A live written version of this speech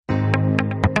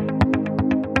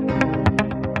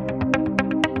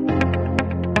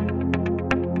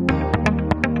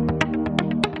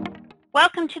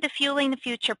Welcome to the Fueling the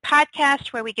Future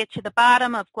podcast, where we get to the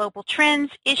bottom of global trends,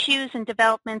 issues, and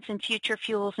developments in future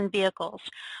fuels and vehicles.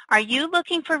 Are you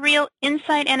looking for real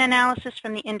insight and analysis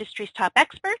from the industry's top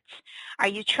experts? Are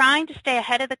you trying to stay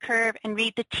ahead of the curve and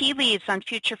read the tea leaves on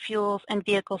future fuels and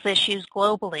vehicles issues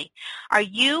globally? Are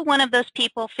you one of those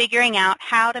people figuring out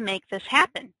how to make this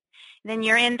happen? Then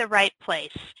you're in the right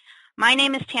place. My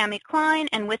name is Tammy Klein,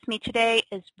 and with me today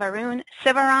is Varun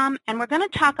Sivaram, and we're going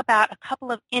to talk about a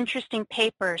couple of interesting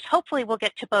papers. Hopefully we'll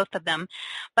get to both of them,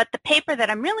 but the paper that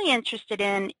I'm really interested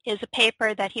in is a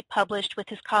paper that he published with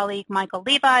his colleague Michael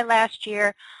Levi last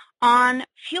year on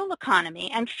fuel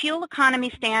economy and fuel economy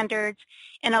standards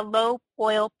in a low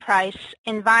oil price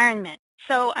environment.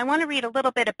 So I want to read a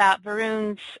little bit about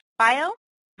Varun's bio.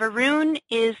 Varun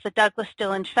is the Douglas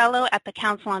Dillon Fellow at the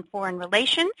Council on Foreign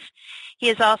Relations. He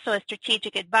is also a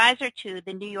strategic advisor to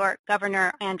the New York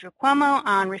Governor Andrew Cuomo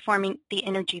on reforming the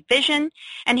energy vision,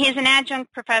 and he is an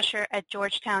adjunct professor at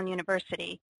Georgetown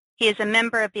University. He is a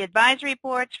member of the advisory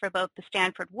boards for both the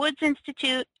Stanford Woods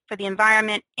Institute for the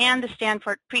Environment and the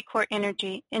Stanford Precourt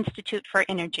Energy Institute for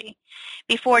Energy.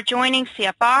 Before joining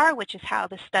CFR, which is how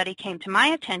the study came to my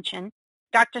attention,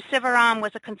 Dr. Sivaram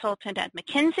was a consultant at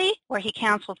McKinsey, where he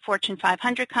counseled Fortune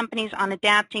 500 companies on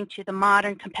adapting to the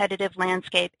modern competitive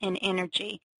landscape in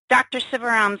energy. Dr.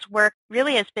 Sivaram's work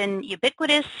really has been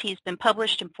ubiquitous. He's been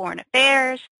published in Foreign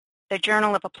Affairs, the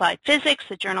Journal of Applied Physics,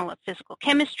 the Journal of Physical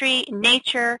Chemistry,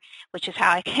 Nature, which is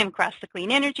how I came across the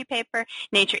clean energy paper,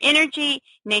 Nature Energy,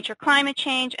 Nature Climate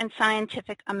Change, and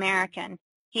Scientific American.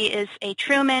 He is a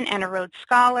Truman and a Rhodes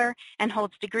Scholar and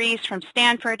holds degrees from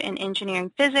Stanford in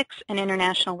engineering physics and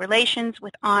international relations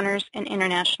with honors in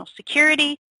international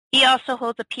security. He also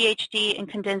holds a PhD in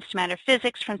condensed matter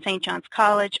physics from St. John's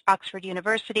College, Oxford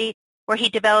University, where he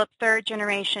developed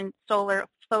third-generation solar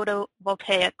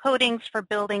photovoltaic coatings for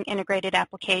building integrated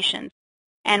applications.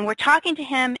 And we're talking to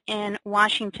him in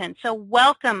Washington. So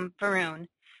welcome, Varun.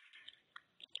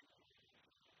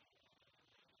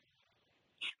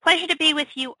 Pleasure to be with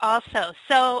you also.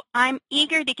 So I'm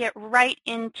eager to get right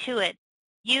into it.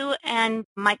 You and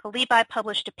Michael Levi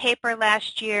published a paper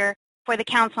last year for the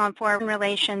Council on Foreign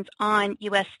Relations on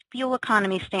U.S. fuel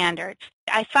economy standards.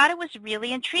 I thought it was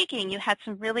really intriguing. You had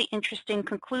some really interesting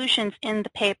conclusions in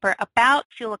the paper about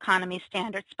fuel economy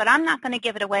standards, but I'm not going to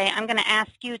give it away. I'm going to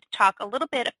ask you to talk a little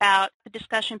bit about the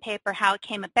discussion paper, how it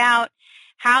came about,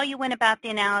 how you went about the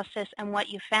analysis, and what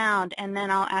you found, and then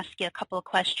I'll ask you a couple of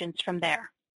questions from there.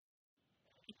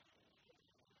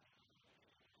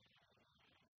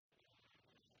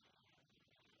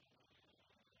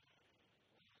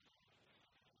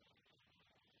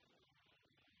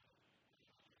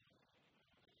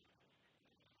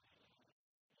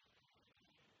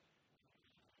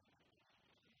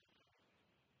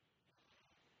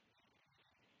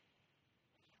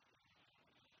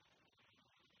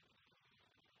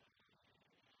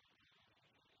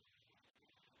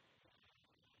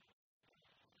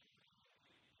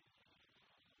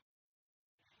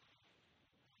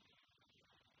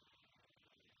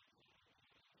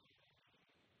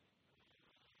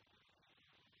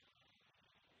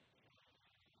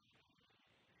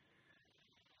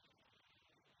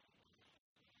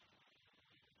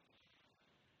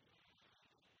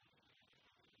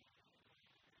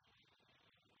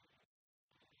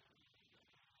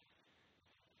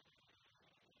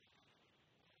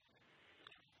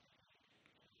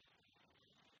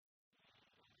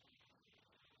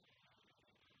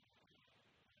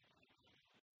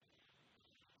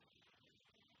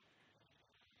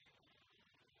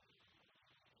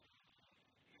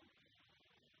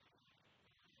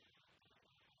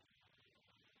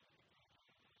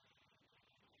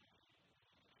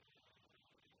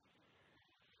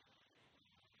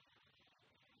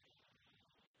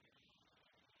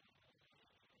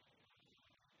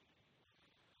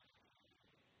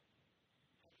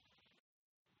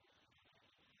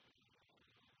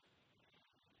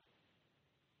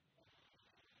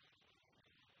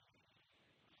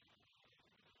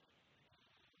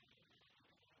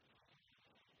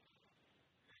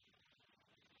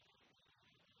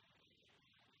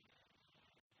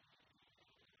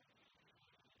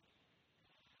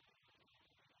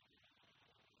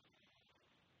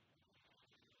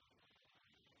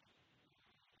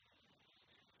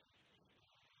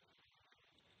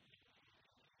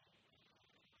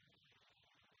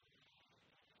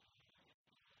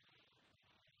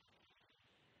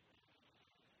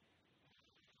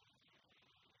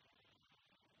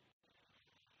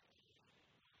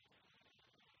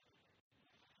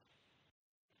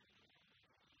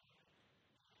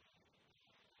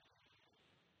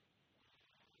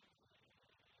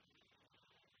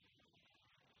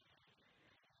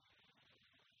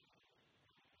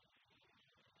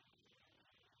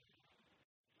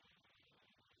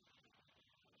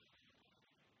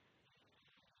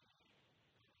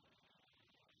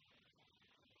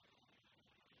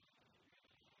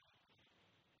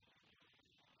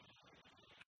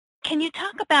 can you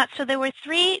talk about, so there were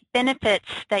three benefits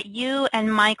that you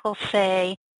and Michael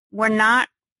say were not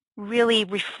really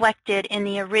reflected in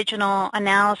the original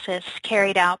analysis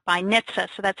carried out by NHTSA,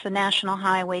 so that's the National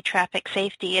Highway Traffic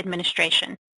Safety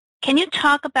Administration. Can you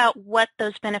talk about what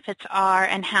those benefits are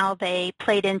and how they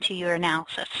played into your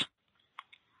analysis?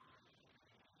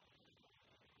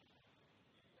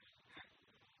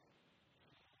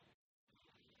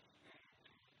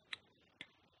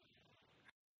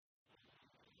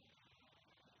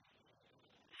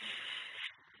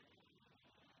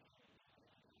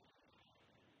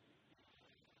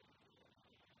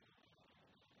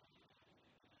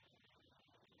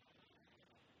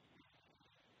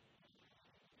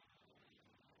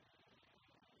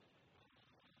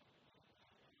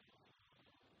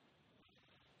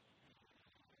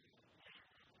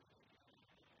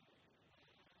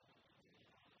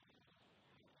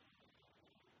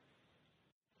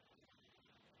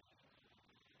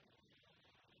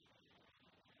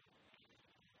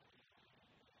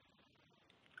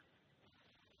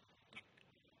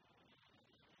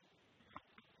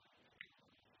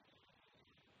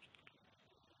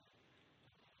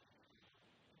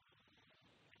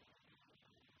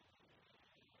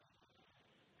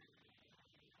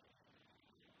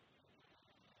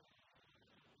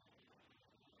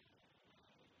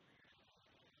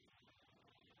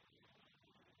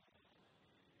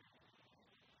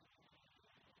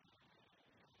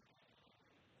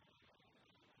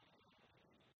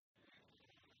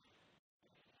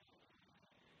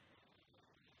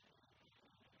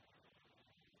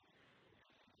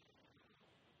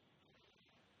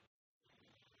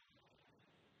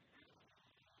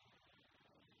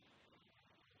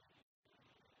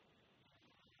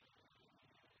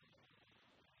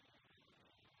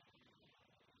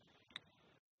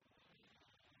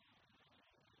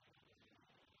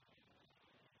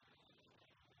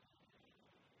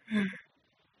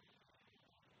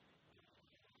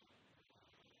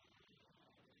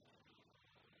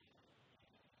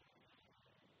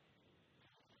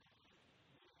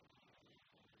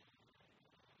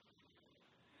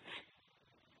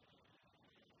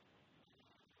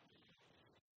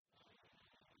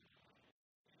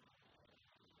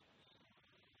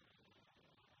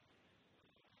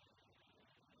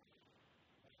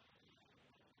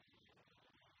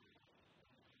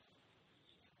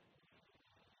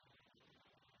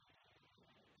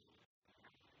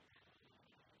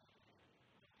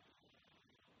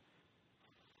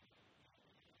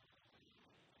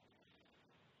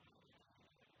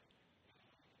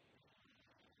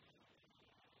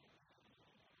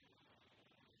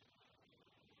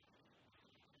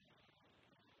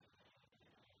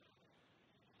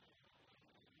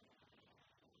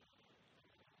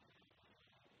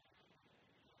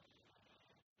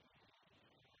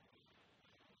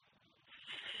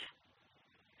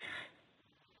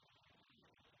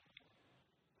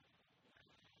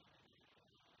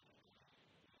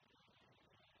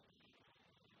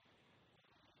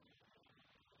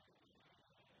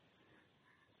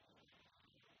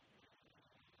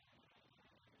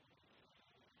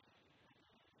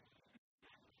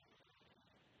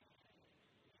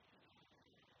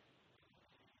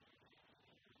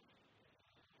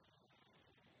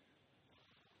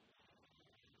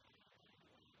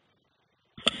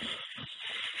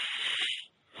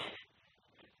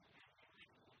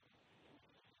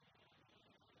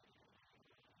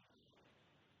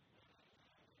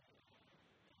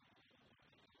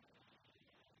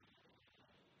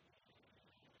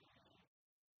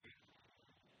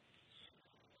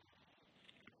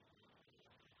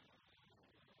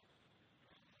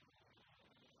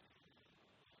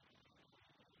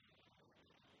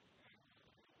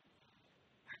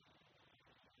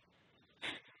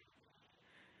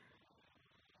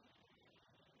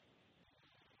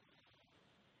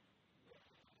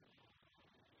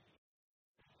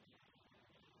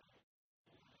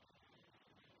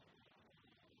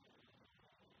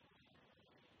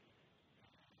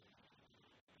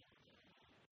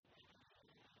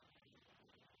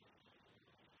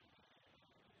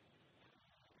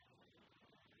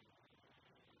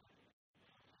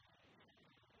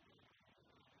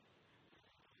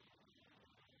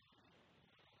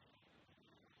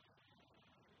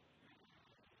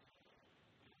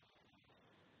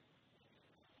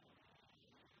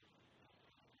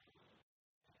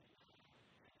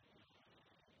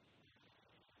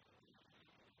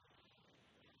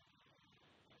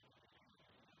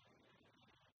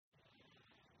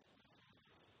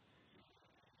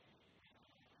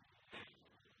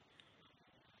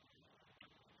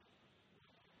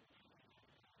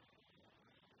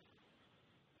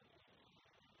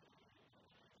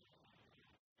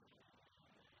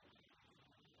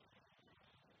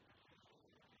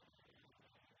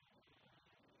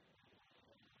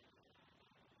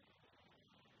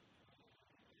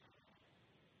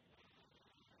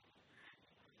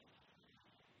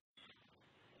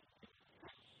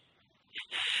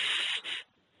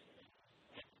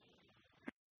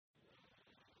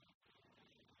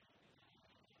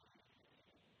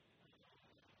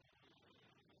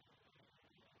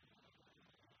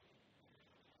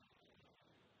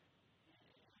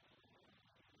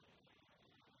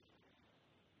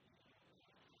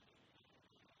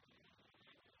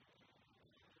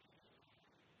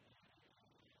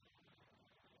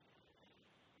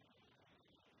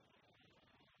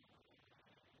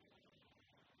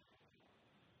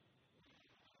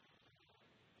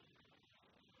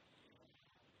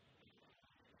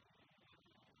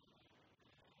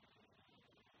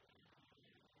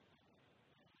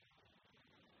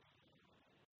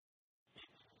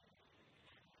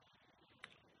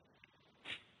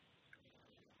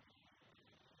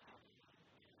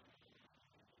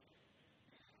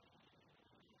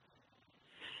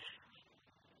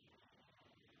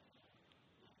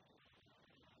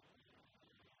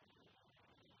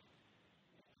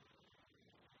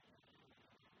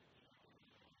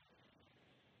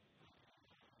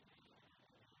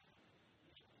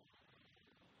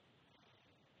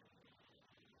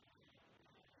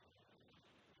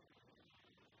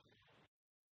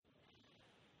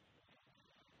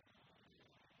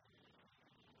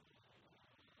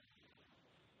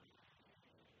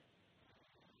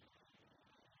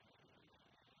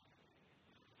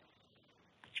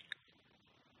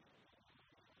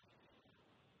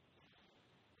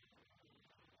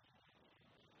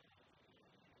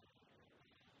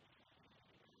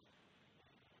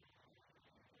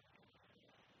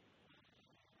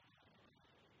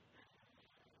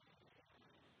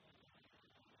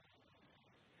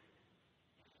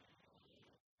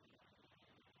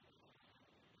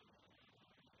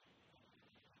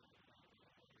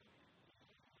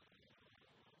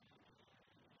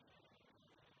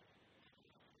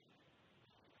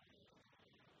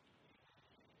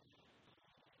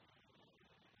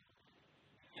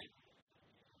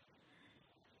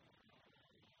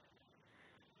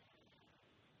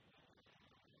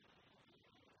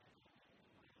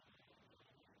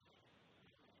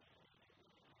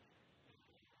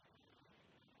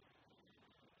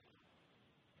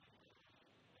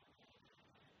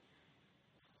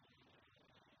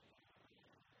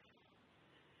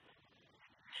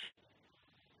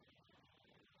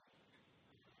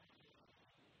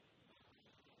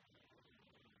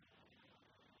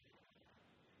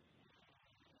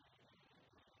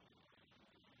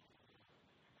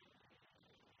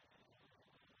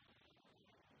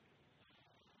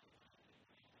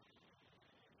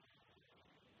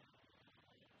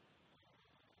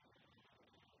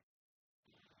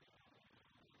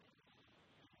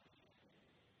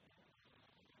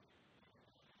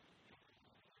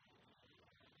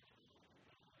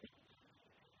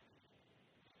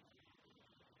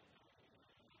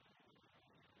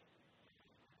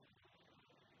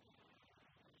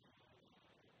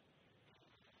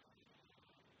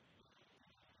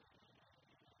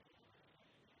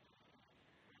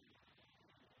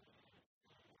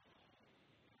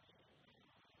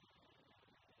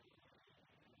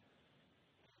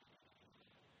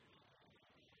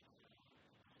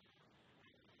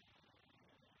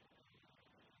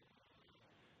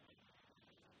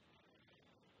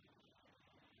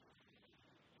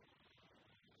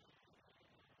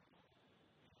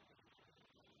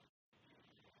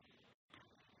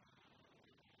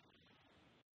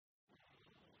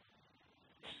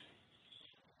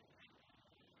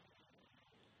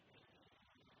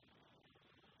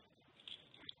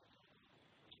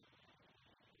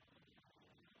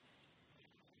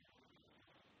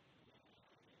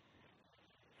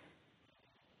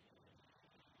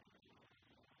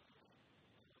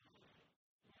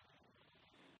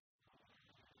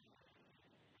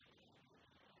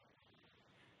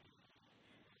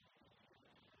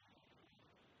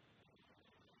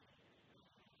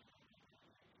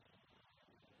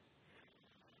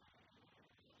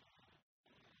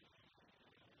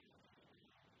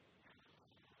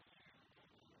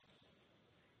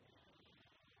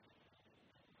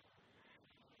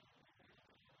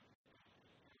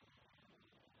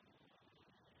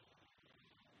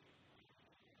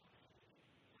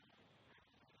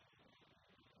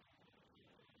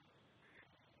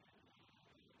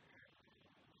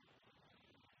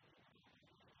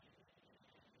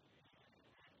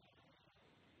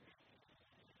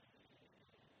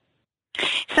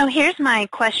 So here's my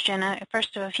question,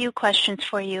 first of a few questions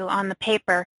for you on the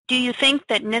paper. Do you think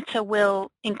that NHTSA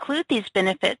will include these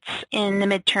benefits in the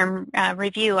midterm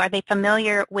review? Are they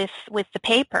familiar with the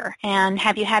paper? And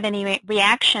have you had any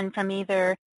reaction from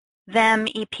either them,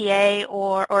 EPA,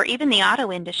 or even the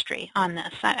auto industry on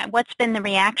this? What's been the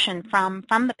reaction from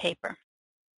the paper?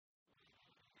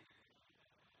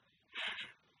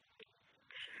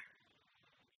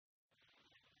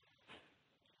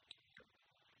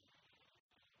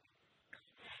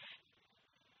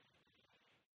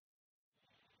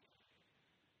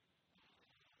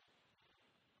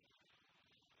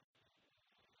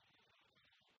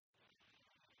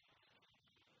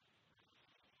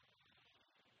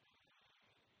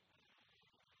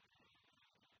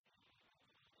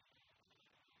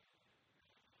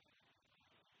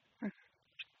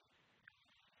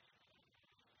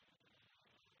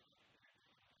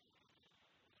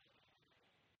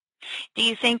 Do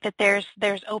you think that there's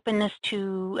openness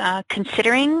to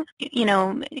considering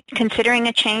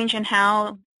a change in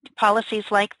how policies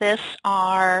like this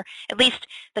are, at least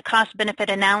the cost-benefit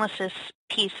analysis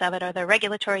piece of it, or the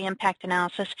regulatory impact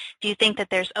analysis? Do you think that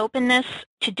there's openness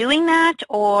to doing that,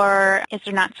 or is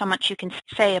there not so much you can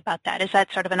say about that? Is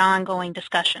that sort of an ongoing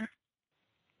discussion?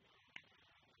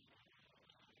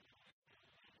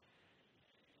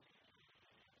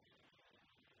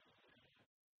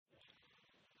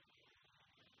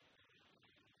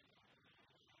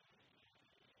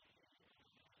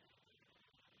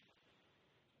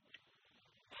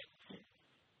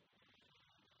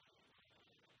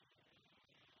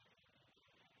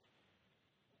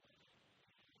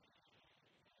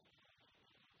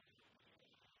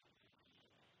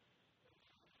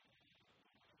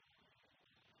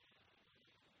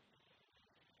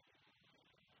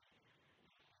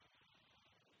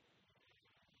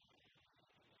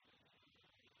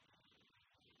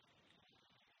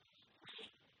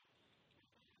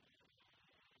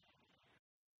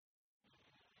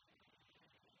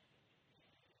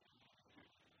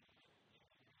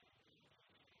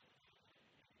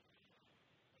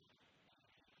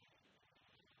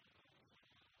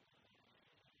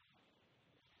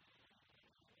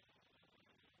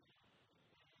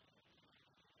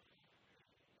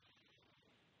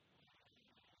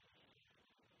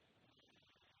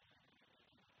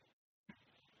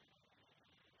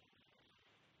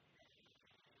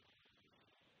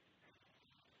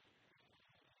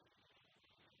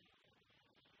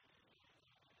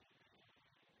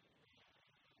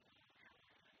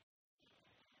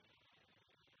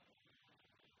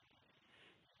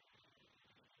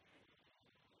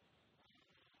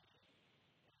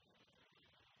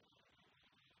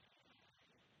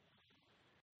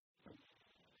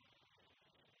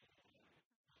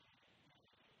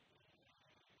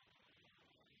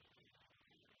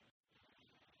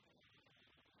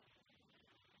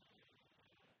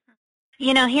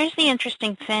 Here's the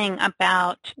interesting thing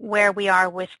about where we are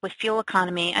with fuel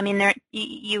economy. I mean,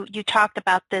 you talked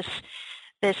about this,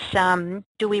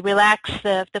 do we relax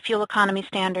the fuel economy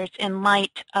standards in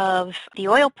light of the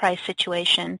oil price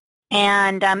situation?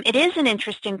 And it is an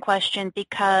interesting question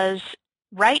because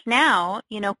right now,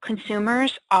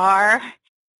 consumers are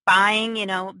buying,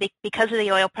 because of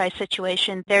the oil price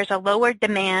situation, there's a lower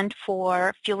demand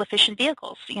for fuel-efficient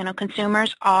vehicles.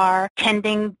 Consumers are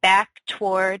tending back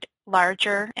toward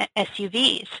larger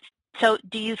SUVs. So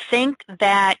do you think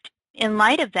that in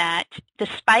light of that,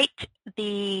 despite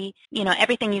the,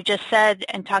 everything you just said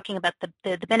and talking about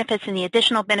the benefits and the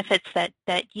additional benefits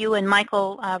that you and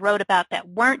Michael wrote about that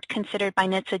weren't considered by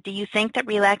NHTSA, do you think that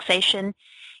relaxation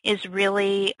is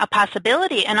really a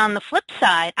possibility? And on the flip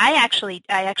side, I actually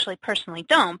personally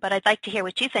don't, but I'd like to hear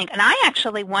what you think. And I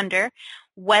actually wonder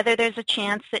whether there's a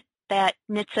chance that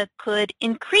NHTSA could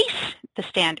increase the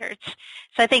standards.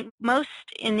 So I think most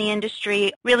in the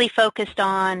industry really focused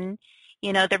on,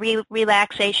 the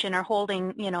relaxation or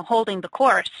holding the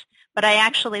course. But I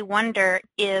actually wonder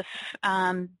if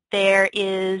there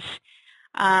is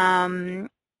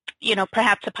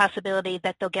perhaps a possibility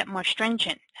that they'll get more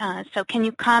stringent. So can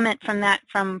you comment from that,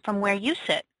 from where you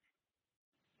sit?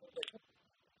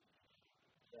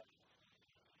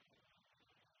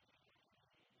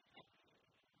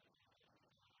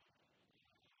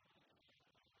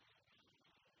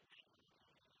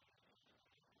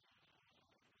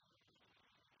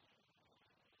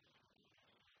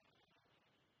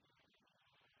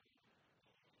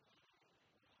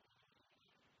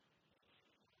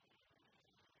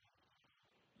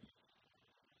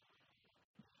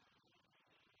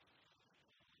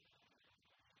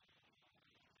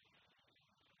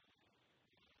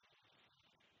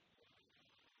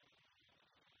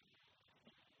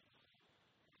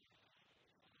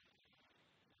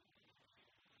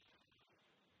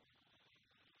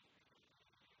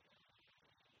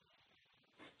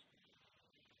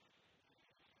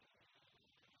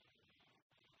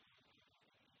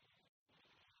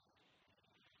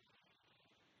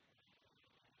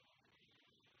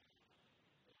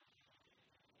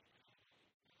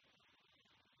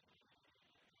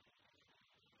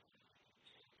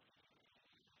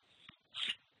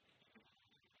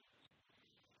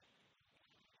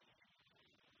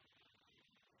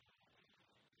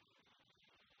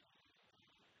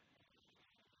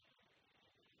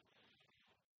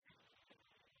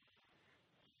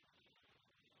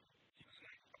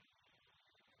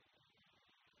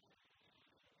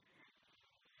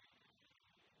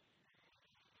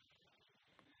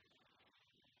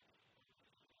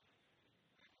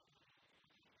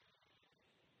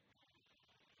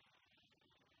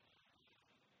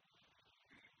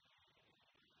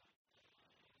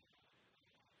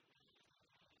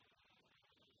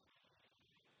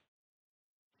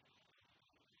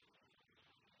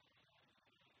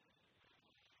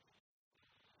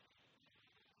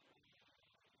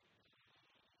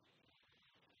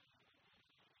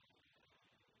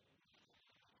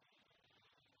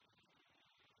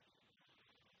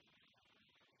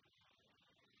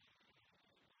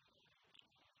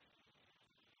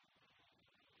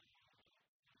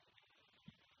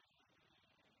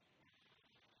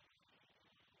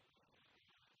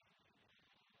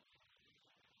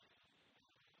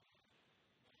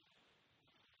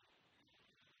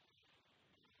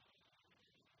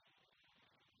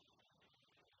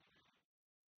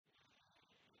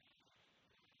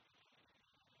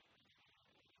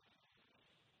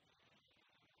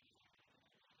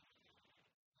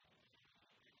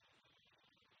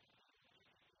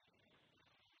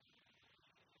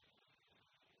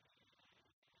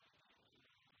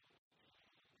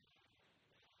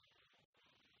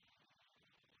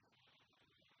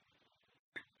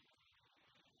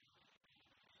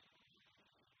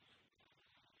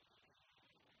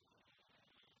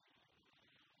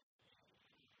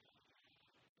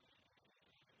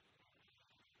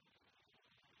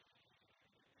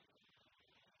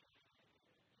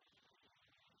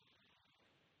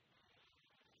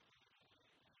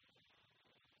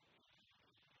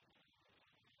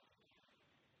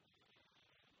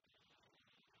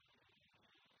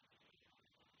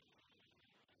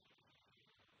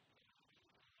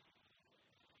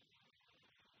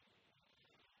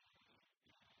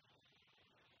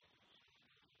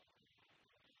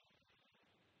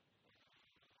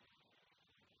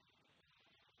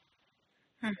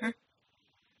 Mhm.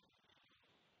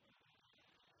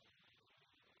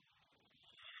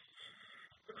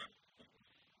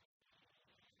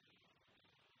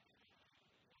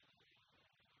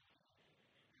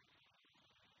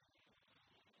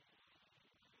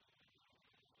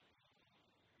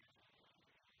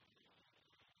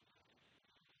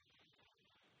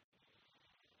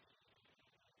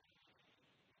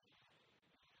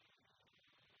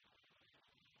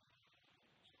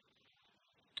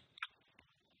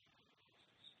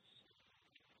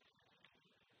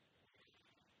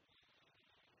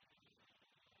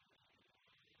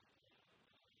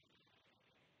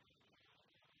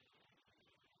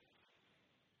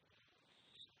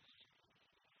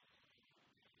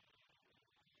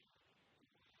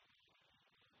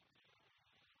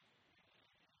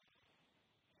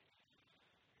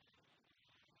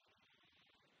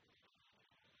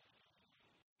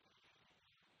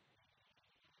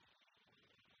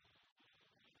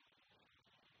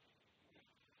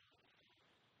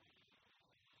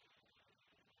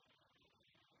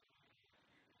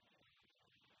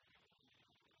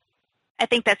 I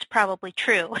think that's probably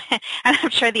true. And I'm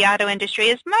sure the auto industry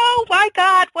is, oh my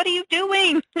God, what are you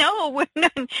doing? No,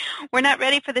 we're not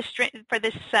ready for this for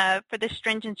this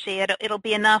stringency. It'll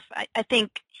be enough. I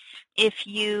think if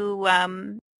you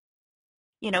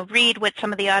read what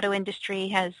some of the auto industry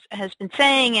has been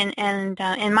saying, and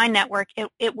in my network,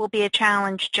 it will be a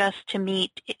challenge just to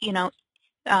meet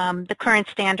the current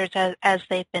standards as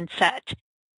they've been set.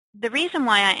 The reason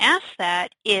why I ask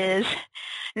that is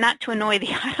not to annoy the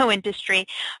auto industry,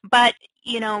 but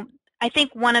I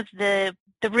think one of the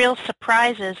real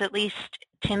surprises, at least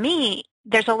to me,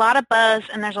 there's a lot of buzz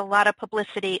and there's a lot of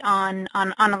publicity on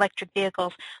electric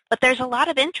vehicles, but there's a lot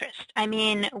of interest. I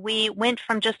mean, we went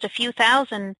from just a few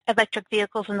thousand electric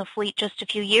vehicles in the fleet just a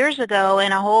few years ago,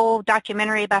 and a whole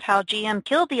documentary about how GM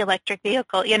killed the electric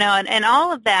vehicle, and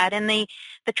all of that, and the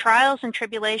trials and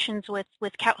tribulations with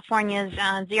California's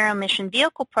zero-emission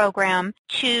vehicle program,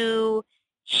 to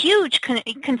huge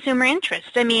consumer interest.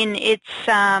 I mean, it's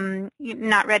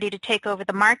not ready to take over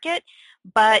the market,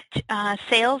 but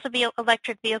sales of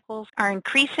electric vehicles are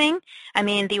increasing. I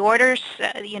mean, the orders,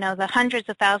 the hundreds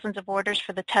of thousands of orders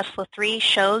for the Tesla 3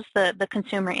 shows the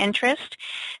consumer interest.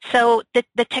 So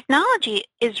the technology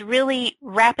is really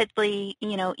rapidly,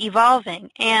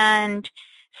 evolving. And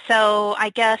so I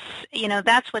guess,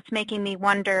 that's what's making me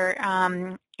wonder,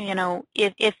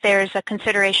 if there's a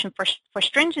consideration for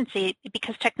stringency,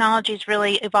 because technology is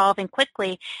really evolving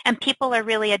quickly and people are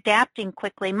really adapting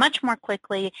quickly, much more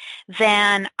quickly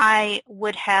than I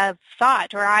would have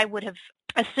thought or I would have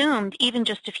assumed even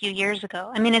just a few years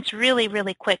ago. I mean, it's really,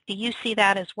 really quick. Do you see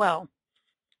that as well?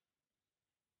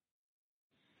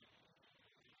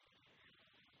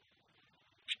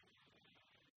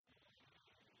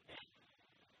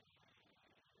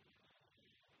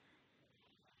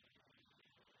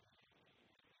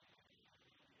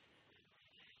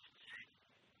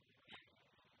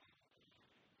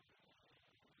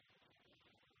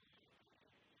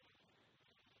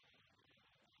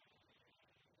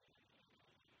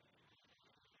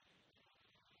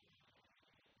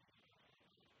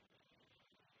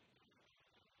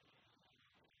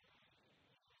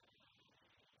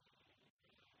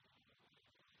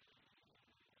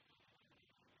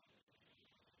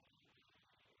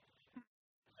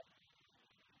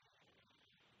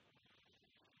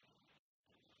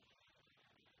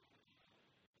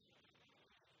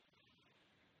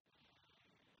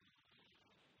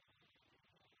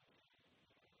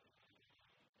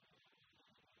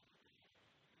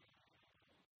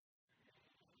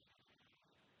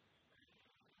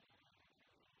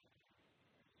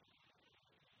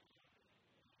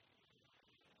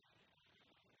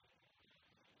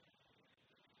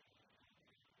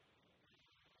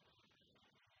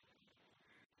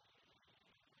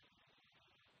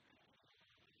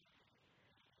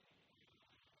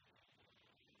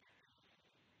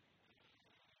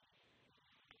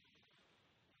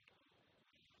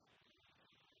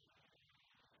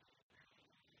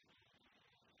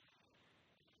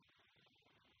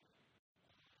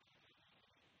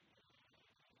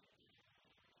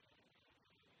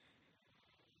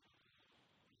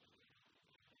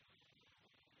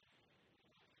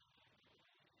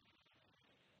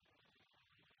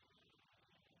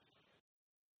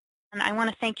 And I want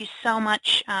to thank you so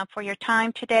much for your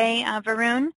time today,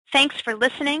 Varun. Thanks for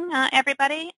listening,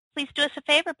 everybody. Please do us a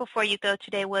favor before you go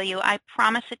today, will you? I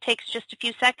promise it takes just a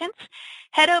few seconds.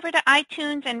 Head over to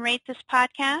iTunes and rate this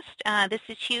podcast. This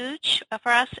is huge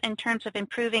for us in terms of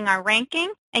improving our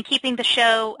ranking and keeping the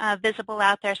show visible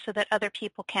out there so that other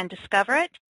people can discover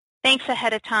it. Thanks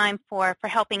ahead of time for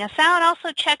helping us out.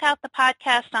 Also, check out the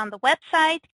podcast on the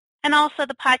website, and also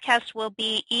the podcast will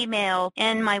be emailed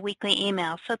in my weekly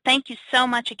email. So thank you so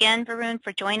much again, Varun,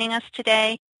 for joining us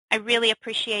today. I really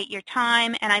appreciate your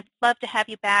time, and I'd love to have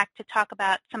you back to talk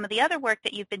about some of the other work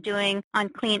that you've been doing on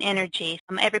clean energy.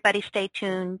 Everybody stay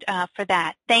tuned for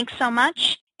that. Thanks so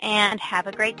much, and have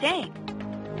a great day.